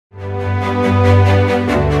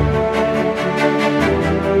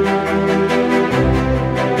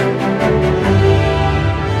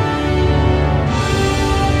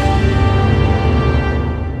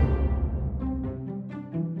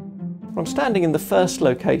standing in the first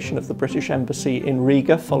location of the British Embassy in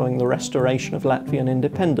Riga following the restoration of Latvian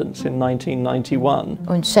independence in 1991.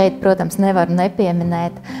 Un šeit, protams, nevaru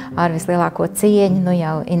nepieminēt ar vislielāko cieņu, nu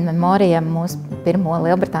jau in memoriam mūsu pirmo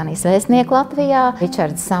Lielbritānijas vēstnieku Latvijā,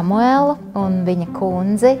 Richardu Samuelu un viņa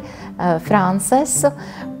kundzi Francesu,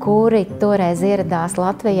 kuri toreiz ieradās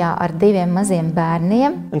Latvijā ar 2 maziem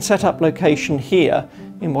bērniem. And set up location here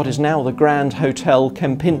in what is now the Grand Hotel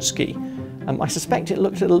Kempinski. I suspect it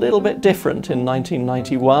looked a little bit different in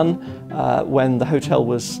 1991 when the hotel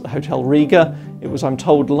was Hotel Riga. It was, I'm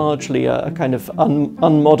told, largely a kind of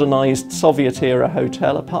unmodernized Soviet-era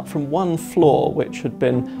hotel, apart from one floor which had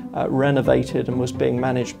been renovated and was being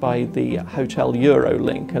managed by the Hotel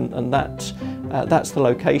Eurolink, and that's the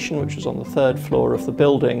location, which was on the 3rd floor of the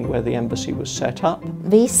building where the embassy was set up.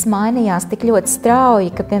 Viss mainījās tik ļoti strauji,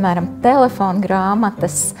 ka, piemēram, telefona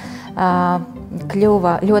grāmatas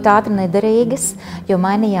kļuva ļoti ātri nederīgas, jo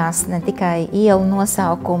mainījās ne tikai ielu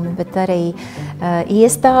nosaukumi, bet arī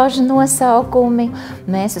iestāžu nosaukumi.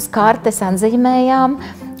 Mēs uz kartes atzīmējām,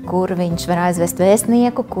 kur viņš var aizvest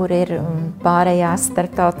vēstnieku, kur ir pārējās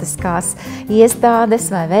starptautiskās iestādes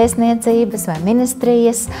vai vēstniecības vai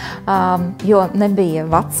ministrijas, jo nebija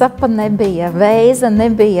WhatsApp, nebija Veiza,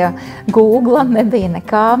 nebija Google, nebija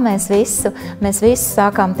nekā. Mēs visu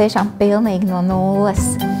sākām tiešām pilnīgi no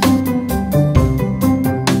nulles.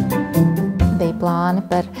 Bija plāni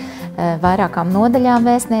par vairākām nodaļām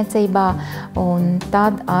vēstniecībā, un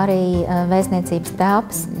tad arī vēstniecības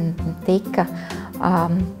telpas tika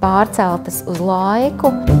pārceltas uz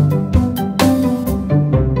laiku.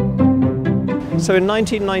 So in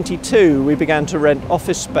 1992 we began to rent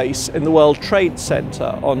office space in the World Trade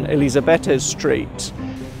Center on Elizabetes Street,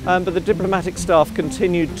 but the diplomatic staff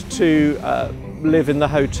continued to live in the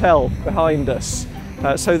hotel behind us.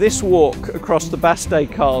 So this walk across the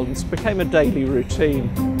Bastekāns became a daily routine.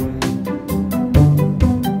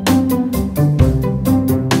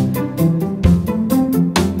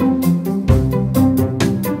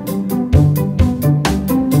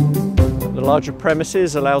 The larger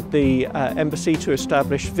premises allowed the embassy to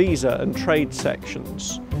establish visa and trade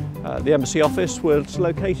sections. The embassy office was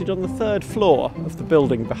located on the 3rd floor of the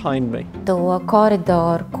building behind me. To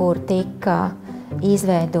koridoru, kur tika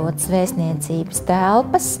izveidotas vēstniecības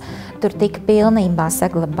telpas, tur tika pilnībā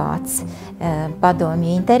saglabāts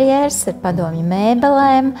padomju interjers ar padomju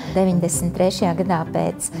mēbelēm. 93. gadā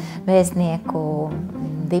pēc vēstnieku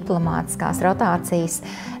diplomātiskās rotācijas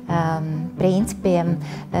principiem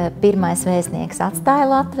pirmais vēstnieks atstāja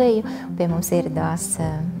Latviju. Pie mums ieradās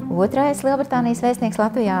otrais Lielbritānijas vēstnieks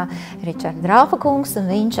Latvijā, Ričards Ralfa kungs, un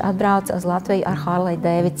viņš atbrauca uz Latviju ar Harley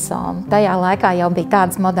Davidsonu. Tajā laikā jau bija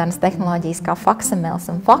tādas modernas tehnoloģijas kā faksimils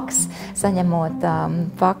un faks. Saņemot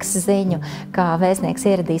faks ziņu, kā vēstnieks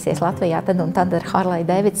ieradīsies Latvijā tad un tad ar Harley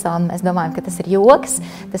Davidsonu, mēs domājam, ka tas ir joks.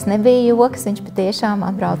 Tas nebija joks, viņš patiešām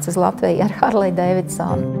atbrauca uz Latviju ar Harley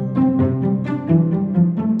Davidsonu.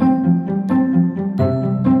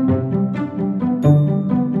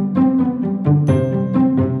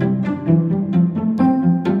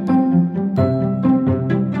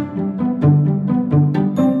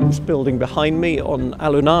 Building behind me on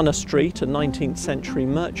Alunana Street, a 19th century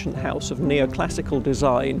merchant house of neoclassical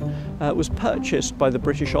design, was purchased by the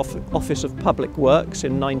British Office of Public Works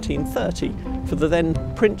in 1930 for the then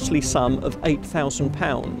princely sum of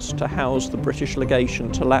 £8,000 to house the British legation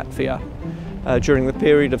to Latvia. During the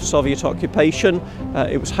period of Soviet occupation,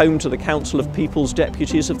 it was home to the Council of People's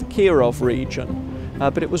Deputies of the Kirov region.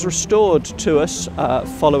 But it was restored to us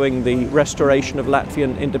following the restoration of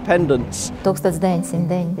Latvian independence.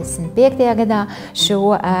 1995. gadā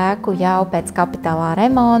šo ēku jau pēc kapitālā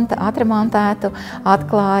remonta atremontētu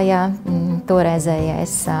atklāja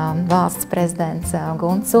toreizējais valsts prezidents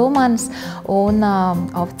Gunts Ulmanis, un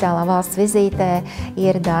oficiālā valsts vizītē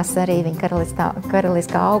ieradās arī viņa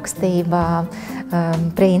karaliskā augstība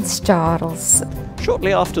Prince Charles.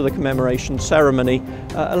 Shortly after the commemoration ceremony,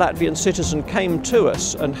 a Latvian citizen came to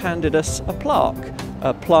us and handed us a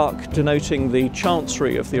plaque denoting the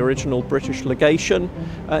chancery of the original British legation,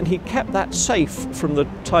 and he kept that safe from the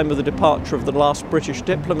time of the departure of the last British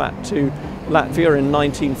diplomat to Latvia in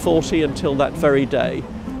 1940 until that very day.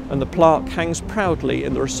 And the plaque hangs proudly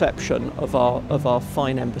in the reception of our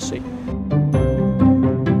fine embassy.